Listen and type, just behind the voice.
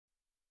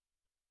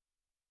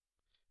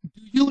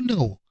Do you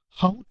know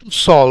how to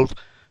solve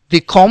the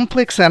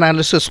complex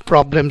analysis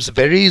problems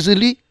very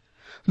easily?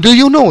 Do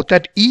you know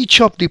that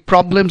each of the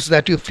problems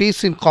that you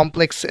face in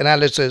complex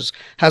analysis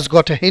has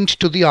got a hint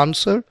to the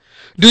answer?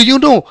 Do you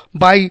know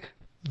by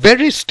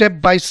very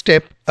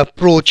step-by-step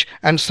approach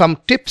and some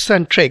tips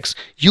and tricks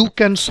you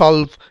can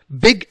solve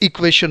big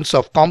equations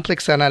of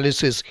complex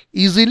analysis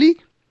easily?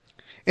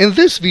 In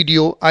this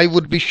video, I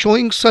would be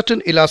showing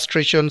certain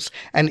illustrations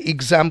and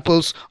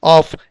examples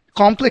of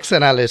complex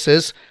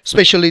analysis,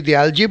 especially the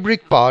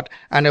algebraic part,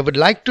 and I would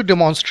like to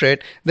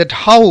demonstrate that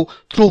how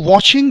through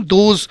watching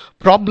those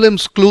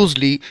problems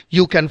closely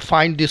you can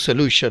find the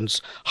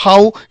solutions,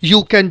 how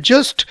you can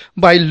just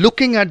by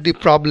looking at the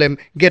problem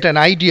get an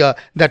idea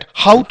that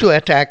how to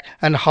attack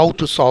and how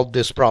to solve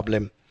this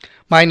problem.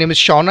 My name is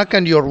Shaunak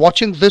and you're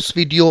watching this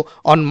video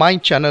on my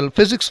channel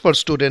Physics for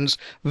Students.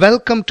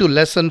 Welcome to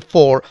lesson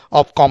 4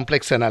 of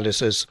complex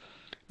analysis.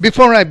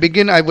 Before I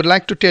begin, I would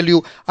like to tell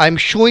you I'm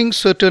showing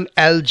certain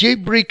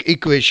algebraic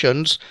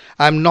equations.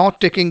 I'm not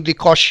taking the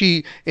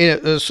Cauchy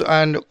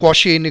and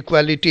Cauchy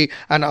inequality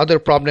and other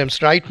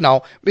problems right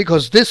now,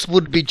 because this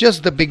would be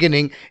just the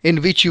beginning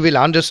in which you will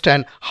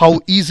understand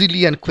how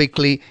easily and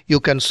quickly you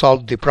can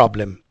solve the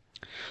problem.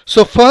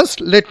 So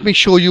first, let me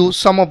show you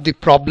some of the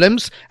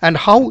problems and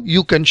how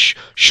you can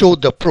show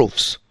the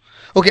proofs.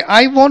 Okay,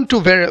 I want to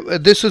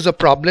this is a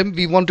problem.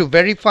 We want to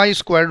verify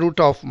square root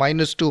of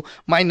 -2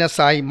 minus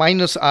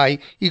I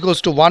equals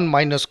to 1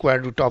 minus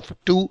square root of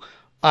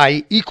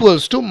 2i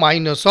equals to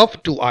minus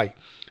of 2i.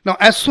 Now,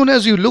 as soon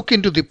as you look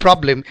into the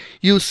problem,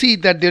 you see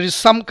that there is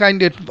some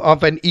kind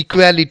of an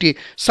equality,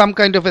 some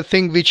kind of a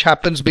thing which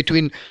happens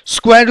between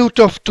square root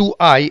of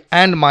 2i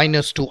and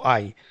minus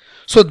 2i.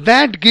 So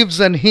that gives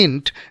an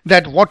hint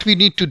that what we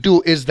need to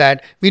do is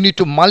that we need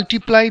to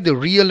multiply the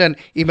real and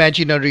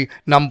imaginary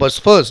numbers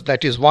first,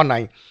 that is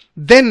 1i.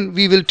 Then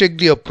we will take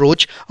the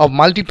approach of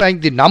multiplying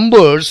the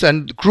numbers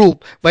and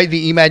group by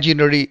the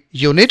imaginary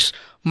units.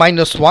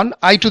 Minus 1,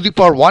 I to the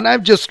power 1,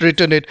 I've just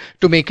written it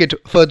to make it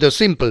further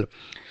simple.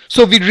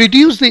 So we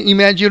reduce the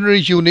imaginary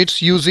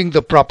units using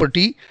the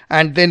property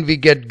and then we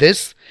get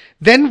this.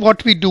 Then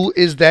what we do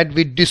is that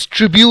we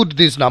distribute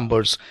these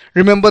numbers.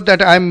 Remember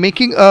that I'm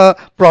making a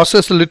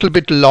process a little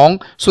bit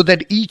long so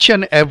that each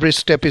and every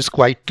step is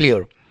quite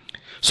clear.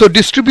 So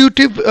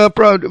distributive,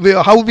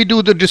 how we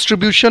do the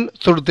distribution?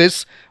 Through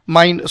this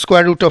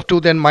square root of 2,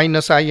 then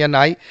minus I and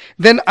I.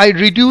 Then I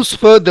reduce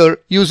further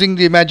using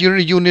the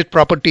imaginary unit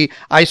property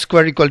I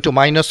square equal to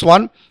minus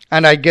 1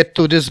 and I get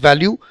to this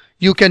value.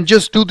 You can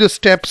just do the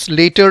steps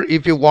later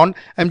if you want.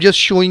 I'm just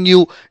showing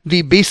you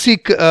the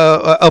basic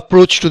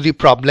approach to the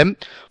problem.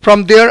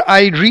 From there,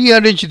 I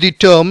rearrange the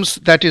terms,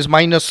 that is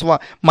minus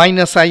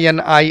I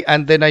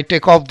and then I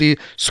take off the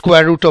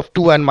square root of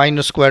 2 and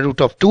minus square root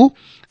of 2.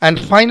 And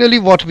finally,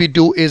 what we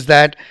do is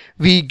that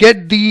we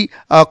get the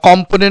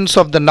components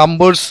of the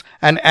numbers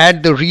and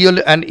add the real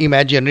and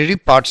imaginary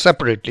parts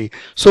separately.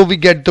 So we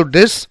get to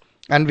this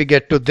and we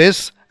get to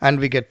this and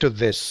we get to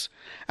this.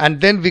 And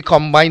then we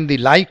combine the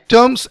like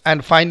terms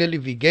and finally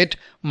we get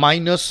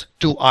minus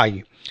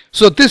 2i.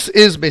 So this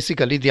is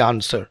basically the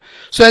answer.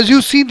 So as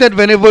you see that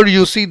whenever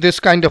you see this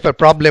kind of a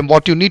problem,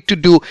 what you need to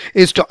do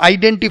is to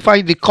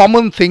identify the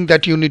common thing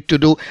that you need to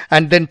do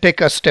and then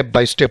take a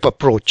step-by-step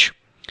approach.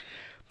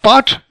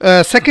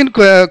 Second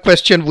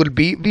question will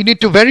be, we need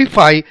to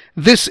verify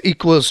this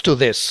equals to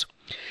this.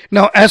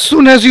 Now, as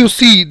soon as you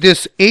see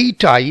this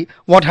 8i,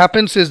 what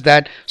happens is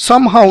that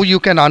somehow you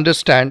can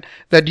understand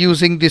that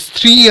using this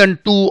 3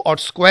 and 2 or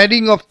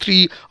squaring of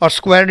 3 or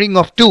squaring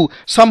of 2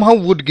 somehow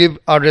would give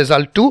a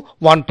result to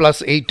 1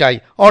 plus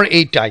 8i or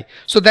 8i.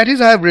 So that is,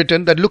 I have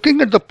written that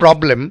looking at the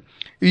problem,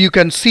 you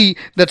can see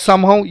that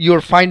somehow you're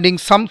finding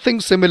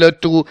something similar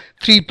to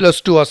 3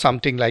 plus 2 or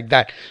something like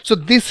that. So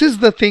this is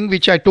the thing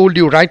which I told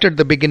you right at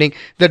the beginning,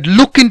 that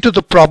look into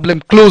the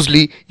problem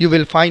closely, you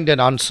will find an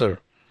answer.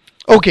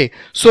 Okay,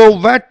 so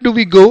where do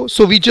we go?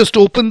 So we just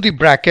open the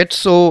bracket.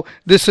 So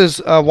this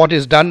is what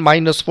is done,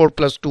 minus 4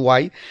 plus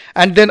 2i.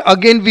 And then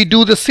again we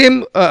do the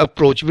same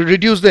approach. We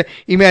reduce the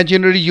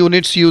imaginary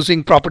units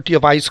using property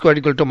of I squared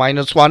equal to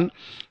minus 1.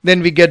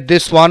 Then we get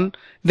this one.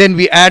 Then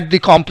we add the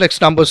complex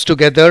numbers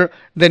together.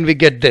 Then we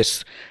get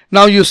this.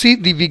 Now you see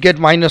we get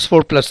minus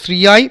 4 plus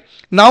 3i.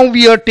 Now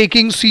we are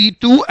taking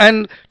C2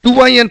 and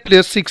 2i and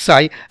plus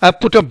 6i. I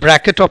put a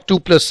bracket of 2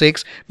 plus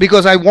 6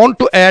 because I want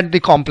to add the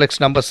complex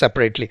numbers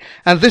separately.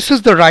 And this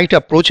is the right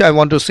approach. I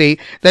want to say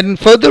that in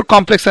further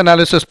complex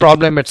analysis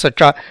problem,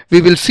 etc.,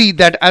 we will see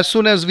that as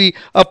soon as we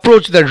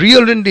approach the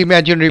real and the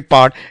imaginary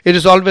part, it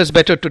is always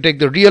better to take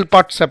the real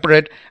part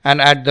separate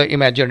and add the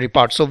imaginary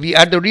part. So we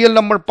add the real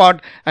number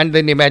part and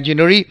then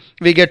imaginary.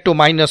 We get to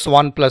minus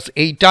 1 plus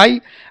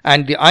 8i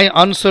and the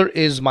answer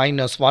is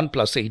minus 1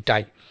 plus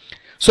 8i.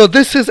 So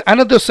this is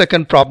another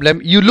second problem.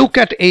 You look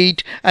at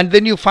 8 and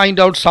then you find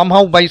out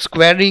somehow by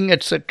squaring,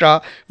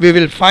 etc., we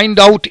will find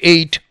out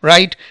 8,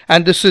 right?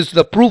 And this is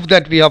the proof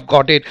that we have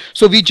got it.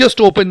 So we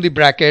just open the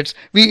brackets,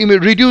 we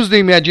reduce the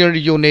imaginary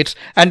units,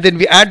 and then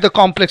we add the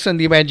complex and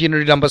the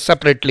imaginary numbers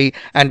separately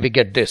and we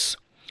get this.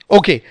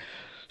 Okay.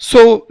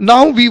 So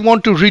now we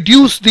want to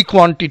reduce the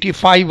quantity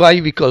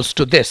 5i equals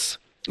to this.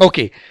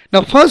 Okay,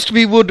 now first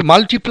we would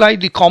multiply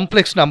the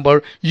complex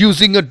number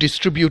using a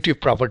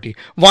distributive property.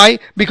 Why?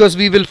 Because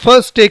we will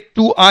first take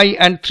 2i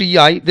and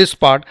 3i, this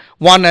part,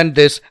 1 and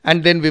this,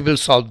 and then we will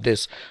solve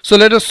this. So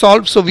let us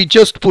solve. So we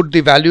just put the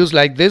values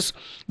like this,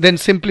 then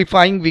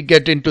simplifying we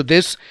get into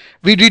this.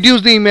 We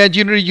reduce the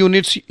imaginary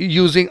units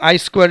using I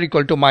square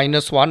equal to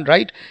minus 1,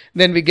 right?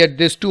 Then we get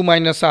this 2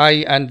 minus I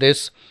and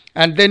this.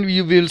 And then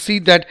you will see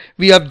that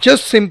we have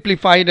just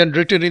simplified and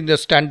written in the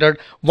standard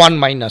 1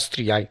 minus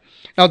 3i.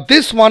 Now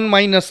this 1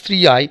 minus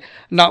 3i,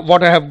 now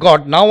what I have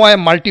got, now I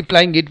am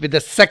multiplying it with the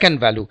second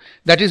value.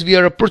 That is, we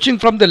are approaching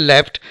from the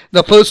left,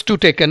 the first two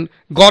taken,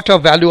 got a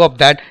value of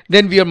that,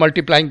 then we are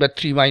multiplying by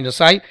 3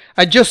 minus I.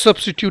 I just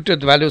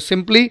substituted the value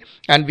simply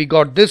and we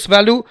got this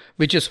value,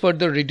 which is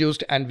further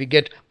reduced, and we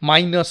get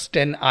minus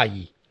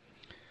 10i.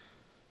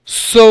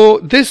 So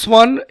this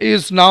one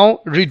is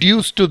now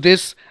reduced to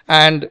this,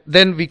 and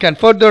then we can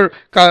further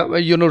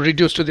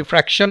reduce to the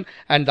fraction,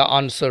 and the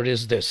answer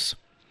is this.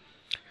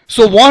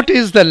 So what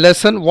is the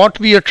lesson? What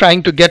we are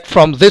trying to get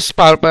from this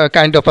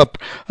kind of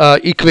a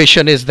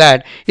equation is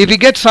that if we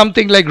get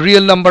something like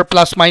real number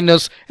plus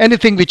minus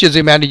anything which is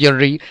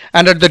imaginary,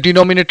 and at the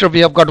denominator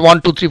we have got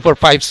 1, 2, 3, 4,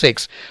 5,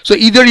 6. So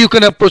either you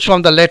can approach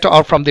from the left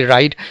or from the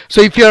right.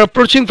 So if you are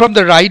approaching from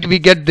the right, we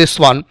get this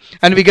one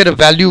and we get a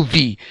value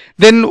v.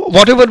 Then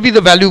whatever be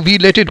the value v,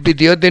 let it be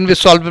there. Then we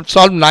solve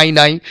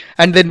 9i,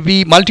 and then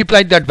we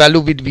multiply that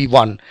value with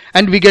v1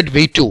 and we get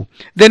v2.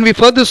 Then we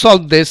further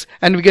solve this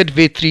and we get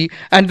v3,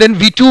 and then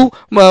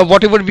v2,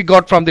 whatever we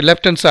got from the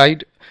left hand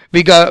side,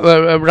 we got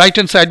right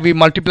hand side, we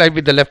multiplied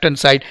with the left hand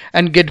side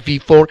and get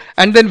v4,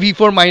 and then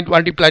v4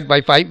 multiplied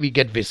by 5, we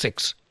get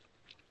v6.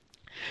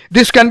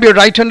 This can be a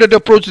right-handed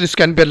approach, this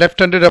can be a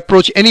left-handed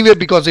approach, anywhere,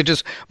 because it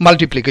is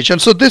multiplication.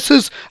 So this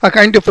is a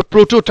kind of a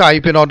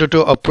prototype in order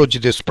to approach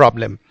this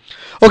problem.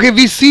 Okay,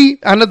 we see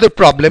another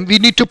problem. We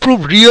need to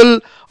prove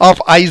real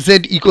of iz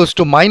equals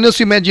to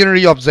minus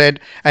imaginary of z,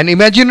 and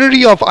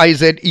imaginary of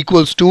iz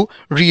equals to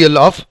real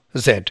of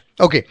z.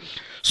 Okay,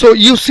 so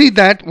you see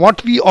that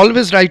what we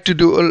always like to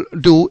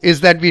do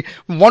is that we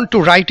want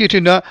to write it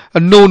in a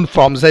known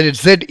form, that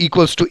is z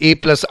equals to a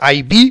plus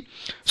ib.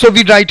 So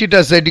we write it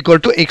as z equal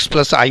to x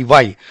plus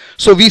iy.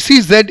 So we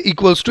see z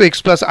equals to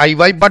x plus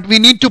iy, but we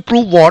need to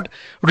prove what?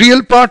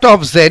 Real part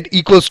of z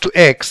equals to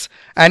x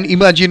and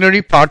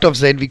imaginary part of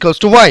z equals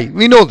to y.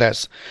 We know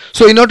this.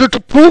 So in order to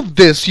prove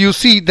this, you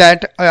see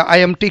that I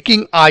am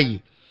taking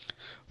I.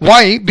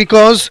 Why?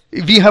 Because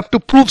we have to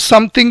prove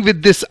something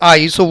with this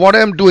I. So what I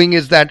am doing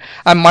is that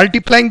I am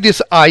multiplying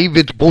this I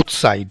with both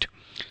sides.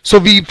 So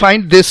we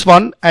find this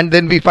one and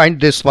then we find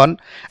this one,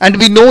 and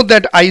we know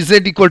that iz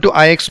equal to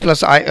ix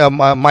plus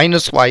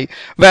minus y,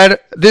 where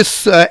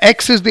this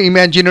x is the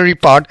imaginary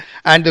part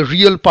and the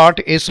real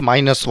part is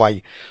minus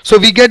y. So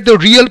we get the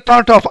real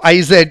part of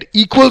iz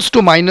equals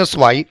to minus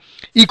y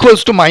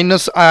equals to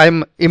minus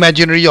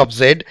imaginary of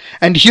z,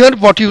 and here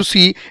what you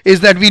see is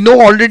that we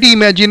know already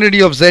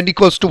imaginary of z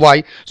equals to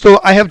y. So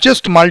I have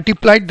just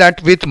multiplied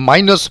that with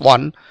minus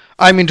 1,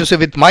 I mean to say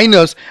with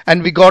minus,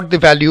 and we got the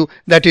value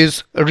that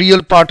is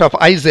real part of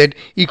iz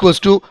equals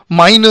to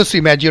minus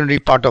imaginary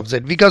part of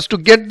z. Because to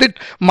get that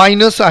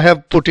minus, I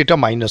have put it a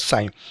minus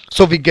sign.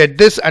 So we get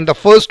this, and the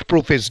first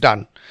proof is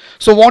done.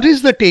 So what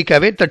is the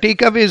takeaway? The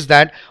takeaway is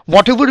that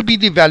whatever be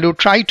the value,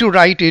 try to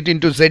write it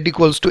into z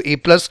equals to a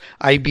plus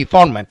ib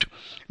format.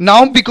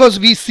 Now because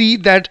we see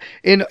that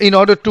in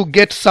order to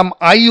get some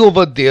I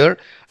over there,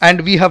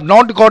 and we have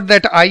not got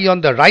that I on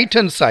the right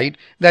hand side,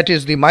 that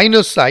is the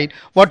minus side,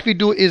 what we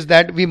do is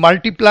that we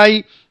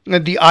multiply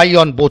the I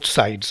on both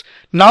sides.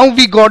 Now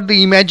we got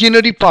the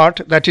imaginary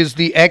part, that is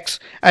the x,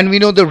 and we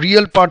know the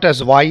real part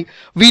as y.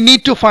 We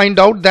need to find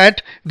out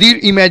that the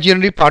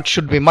imaginary part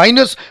should be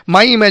minus.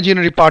 My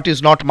imaginary part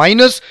is not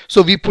minus,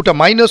 so we put a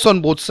minus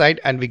on both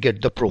sides and we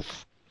get the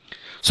proof.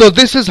 So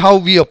this is how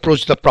we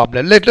approach the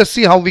problem. Let us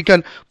see how we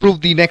can prove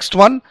the next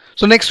one.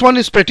 So next one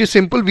is pretty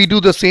simple. We do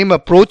the same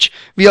approach.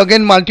 We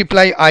again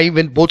multiply I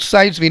with both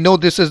sides. We know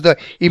this is the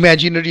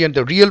imaginary and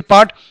the real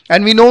part,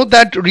 and we know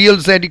that real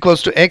z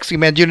equals to x,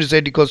 imaginary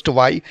z equals to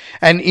y,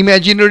 and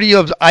imaginary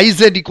of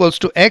iz equals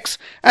to x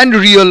and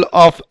real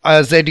of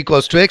z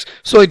equals to x.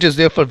 So it is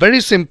therefore very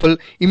simple.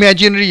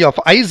 Imaginary of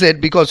iz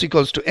because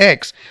equals to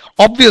x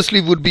obviously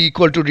would be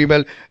equal to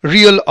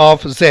real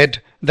of z,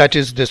 that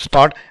is this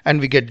part, and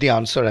we get the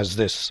answer as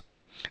this.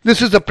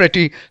 This is a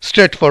pretty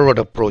straightforward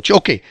approach.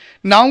 Okay,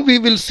 now we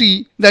will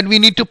see that we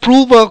need to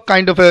prove a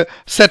kind of a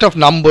set of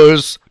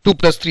numbers, 2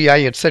 plus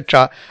 3i,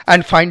 etc.,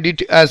 and find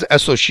it as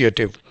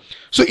associative.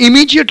 So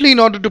immediately, in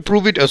order to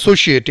prove it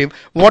associative,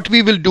 what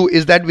we will do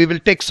is that we will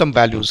take some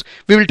values.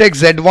 We will take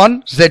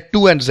z1,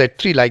 z2 and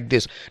z3 like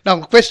this. Now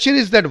the question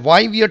is that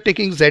why we are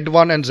taking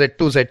z1 and z2,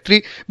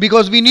 z3?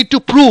 Because we need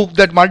to prove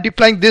that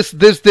multiplying this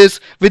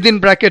within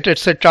bracket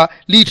etc.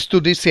 leads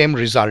to the same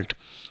result.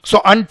 So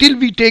until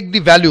we take the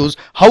values,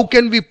 how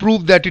can we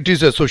prove that it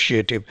is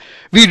associative?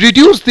 We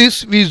reduce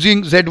this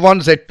using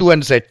z1, z2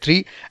 and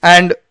z3,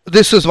 and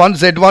this is one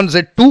Z1,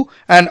 Z2,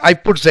 and I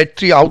put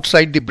Z3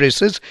 outside the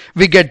braces.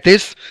 We get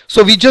this.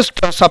 So we just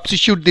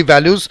substitute the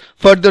values.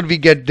 Further we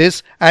get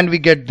this and we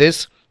get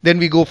this. Then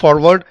we go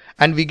forward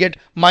and we get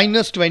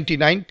minus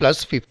 29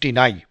 plus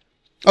 59.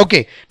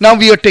 Okay, now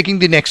we are taking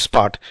the next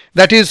part.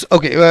 That is,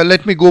 okay,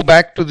 let me go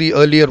back to the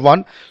earlier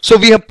one. So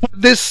we have put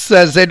this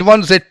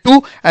Z1,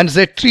 Z2 and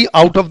Z3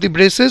 out of the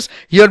braces.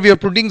 Here we are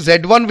putting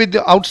Z1 with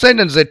the outside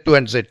and Z2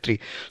 and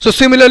Z3. So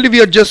similarly,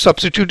 we are just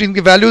substituting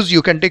the values.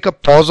 You can take a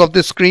pause of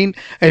the screen,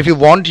 and if you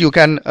want, you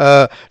can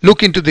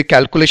look into the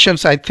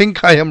calculations. I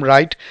think I am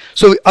right.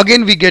 So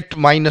again, we get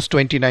minus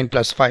 29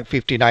 plus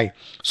 59.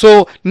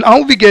 So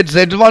now we get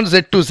Z1,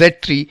 Z2,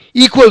 Z3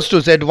 equals to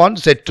Z1,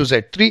 Z2,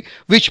 Z3,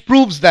 which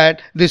proves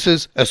that this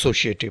is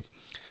associative.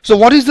 So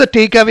what is the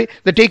takeaway?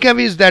 The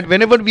takeaway is that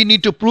whenever we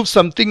need to prove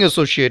something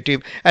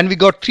associative and we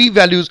got three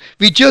values,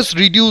 we just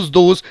reduce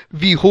those.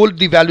 We hold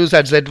the values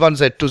at Z1,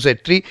 Z2,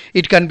 Z3.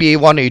 It can be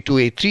A1,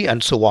 A2, A3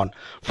 and so on.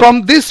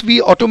 From this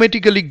we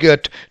automatically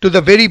get to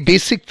the very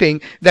basic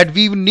thing that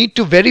we need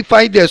to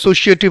verify the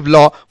associative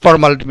law for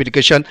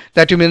multiplication.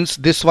 That means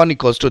this one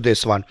equals to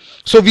this one.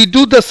 So we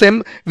do the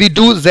same. We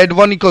do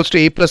Z1 equals to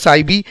A plus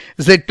IB,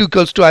 Z2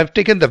 equals to, I've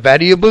taken the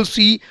variable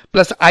C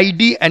plus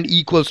ID and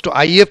E equals to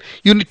IF.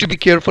 You need to be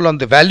careful on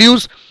the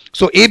values.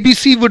 So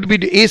ABC would be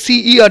the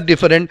ACE are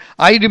different,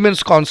 I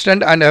remains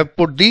constant, and I have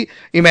put the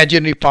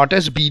imaginary part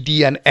as B,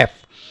 D and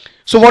F.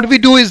 So what we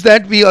do is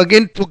that we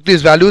again took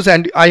these values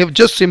and I have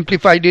just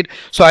simplified it.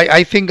 So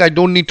I think I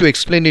don't need to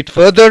explain it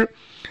further.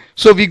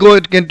 So we go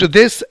again to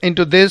this,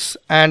 into this,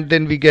 and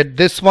then we get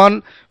this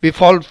one. We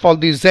fall for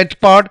the Z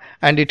part,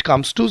 and it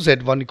comes to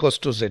Z1 equals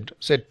to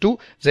Z2,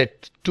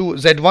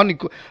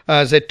 Z1,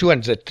 Z2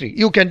 and Z3.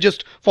 You can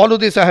just follow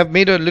this. I have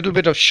made a little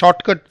bit of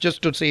shortcut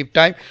just to save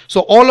time.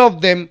 So all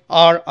of them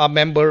are a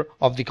member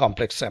of the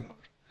complex sum.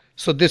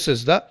 So this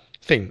is the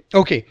thing.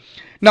 Okay.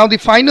 Now the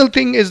final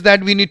thing is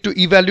that we need to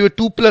evaluate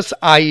 2 plus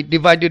I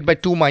divided by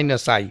 2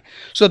 minus I.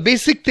 So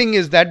basic thing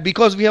is that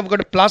because we have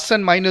got a plus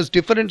and minus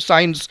different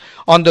signs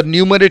on the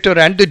numerator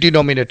and the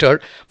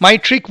denominator, my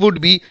trick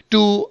would be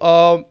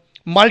to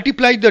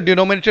multiply the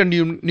denominator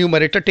and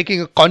numerator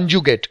taking a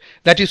conjugate,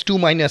 that is 2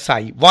 minus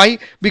I. Why?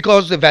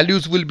 Because the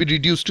values will be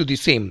reduced to the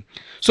same.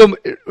 So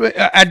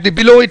at the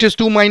below it is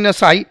 2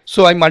 minus I,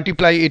 so I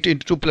multiply it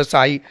into 2 plus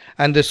I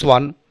and this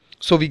one.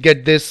 So we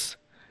get this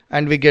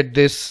and we get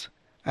this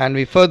and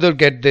we further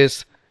get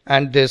this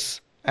and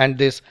this and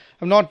this.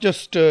 I'm not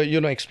just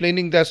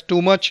explaining this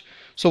too much.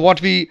 So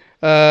what we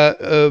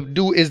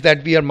do is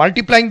that we are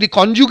multiplying the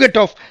conjugate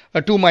of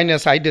 2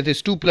 minus I, that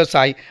is 2 plus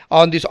I,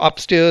 on this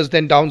upstairs,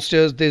 then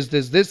downstairs,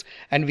 this,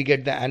 and we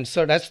get the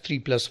answer as 3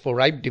 plus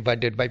 4I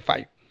divided by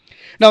 5.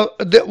 Now,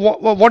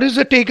 what is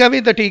the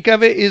takeaway? The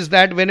takeaway is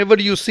that whenever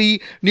you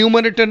see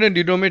numerator and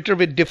denominator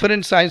with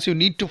different signs, you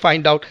need to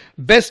find out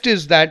best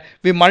is that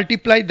we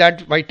multiply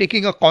that by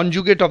taking a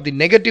conjugate of the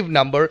negative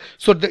number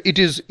so that it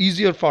is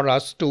easier for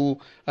us to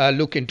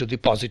look into the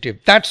positive.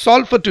 That's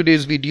all for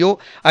today's video.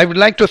 I would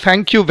like to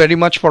thank you very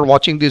much for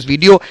watching this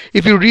video.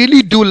 If you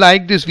really do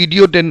like this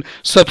video, then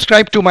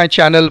subscribe to my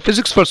channel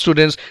Physics for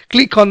Students.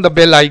 Click on the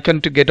bell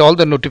icon to get all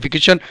the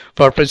notification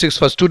for Physics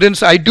for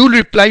Students. I do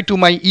reply to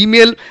my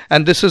email,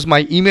 and this is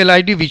my email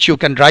ID which you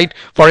can write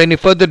for any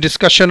further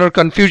discussion or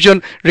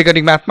confusion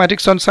regarding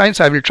mathematics and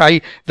science. I will try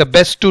the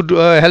best to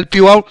help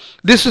you out.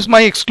 This is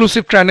my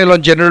exclusive channel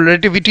on general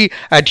relativity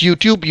at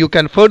YouTube. You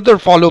can further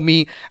follow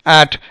me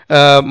at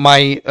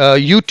my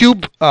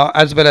YouTube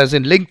as well as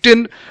in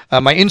LinkedIn,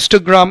 my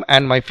Instagram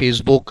and my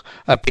Facebook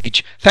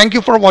page. Thank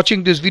you for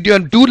watching this video,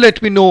 and do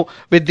let me know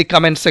with the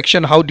comment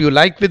section how do you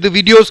like with the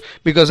videos,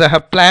 because I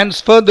have plans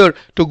further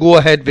to go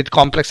ahead with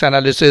complex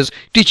analysis,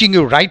 teaching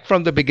you right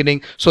from the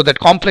beginning so that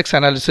complex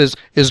analysis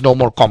is no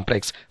more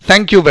complex.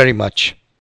 Thank you very much.